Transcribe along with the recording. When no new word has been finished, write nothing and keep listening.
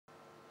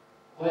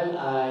When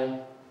I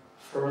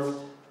first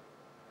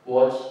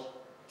watched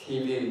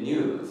TV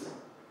news,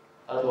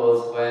 that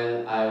was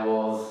when I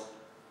was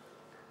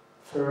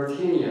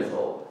 13 years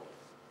old.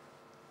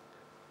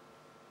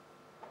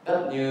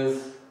 That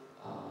news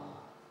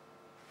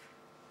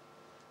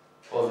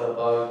was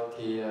about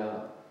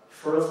the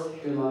first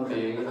human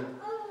being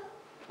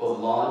was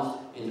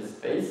launched into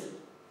space.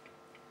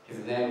 His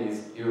name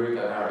is Yuri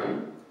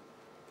Gagarin,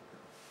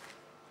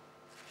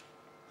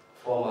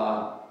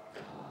 former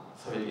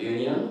Soviet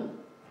Union,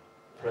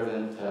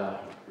 present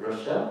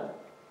Russia.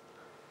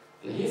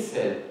 And he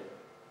said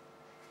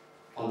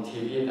on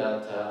TV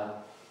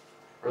that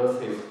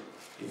Earth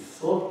is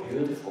so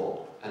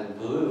beautiful and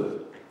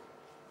blue.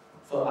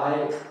 So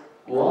I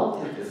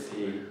wanted to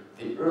see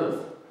the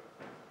Earth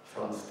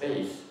from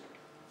space.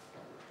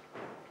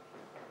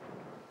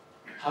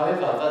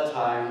 However, at that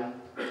time,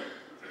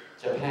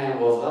 Japan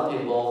was not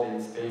involved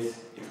in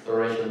space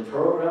exploration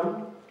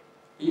program.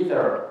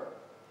 Either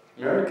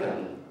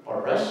American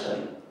or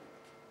Russian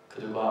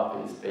could go up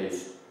in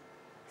space.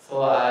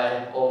 So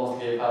I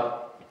almost gave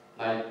up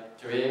my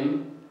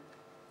dream.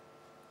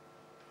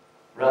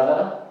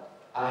 Rather,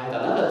 I had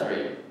another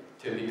dream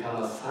to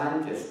become a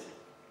scientist.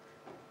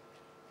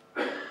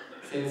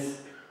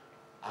 Since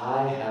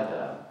I had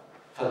a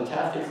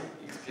fantastic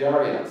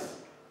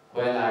experience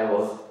when I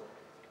was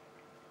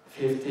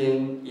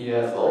 15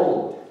 years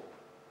old,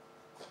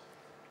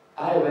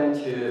 I went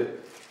to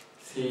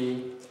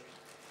see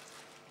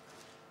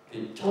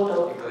the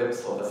total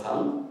eclipse of the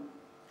sun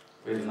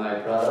with my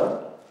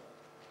brother,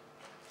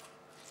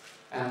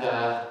 and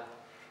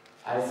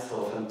I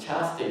saw a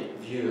fantastic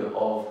view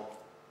of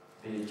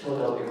the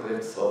total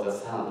eclipse of the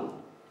sun.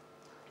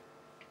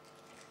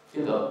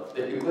 You know,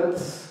 the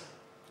eclipse,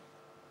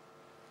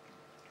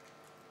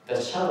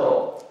 the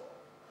shadow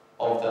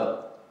of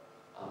the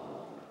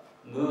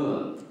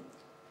moon,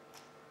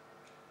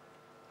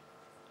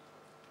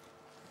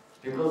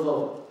 because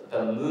of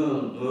the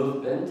moon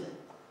movement,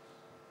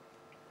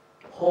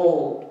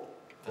 whole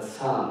the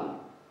sun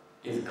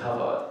is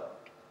covered.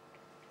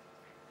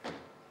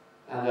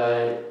 And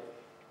I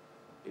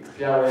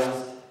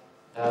experienced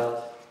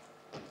that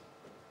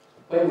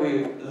when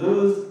we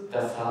lose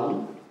the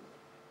sun,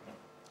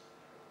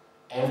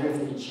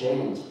 everything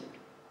changed.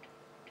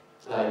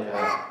 Like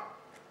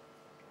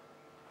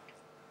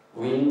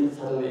wind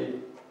suddenly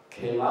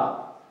came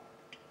up,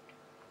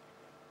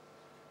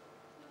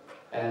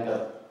 and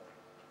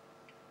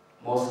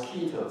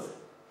mosquitoes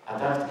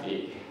attacked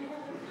me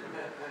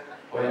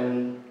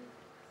when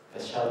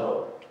the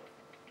shadow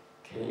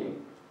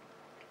came.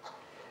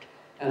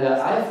 And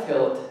I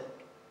felt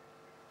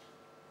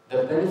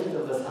the benefit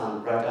of the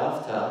sun right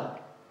after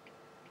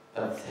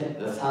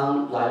the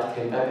sunlight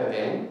came back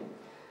again.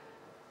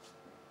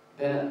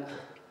 Then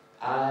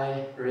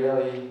I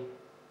really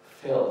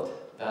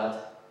felt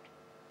that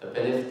the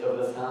benefit of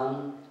the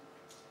sun,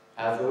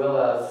 as well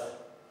as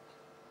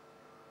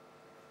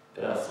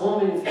there are so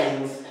many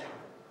things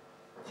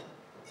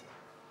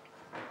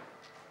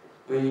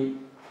we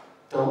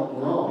don't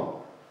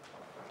know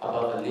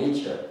about the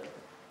nature.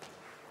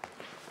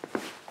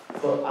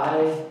 So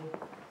I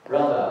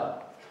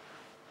rather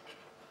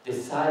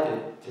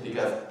decided to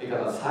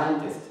become a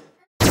scientist.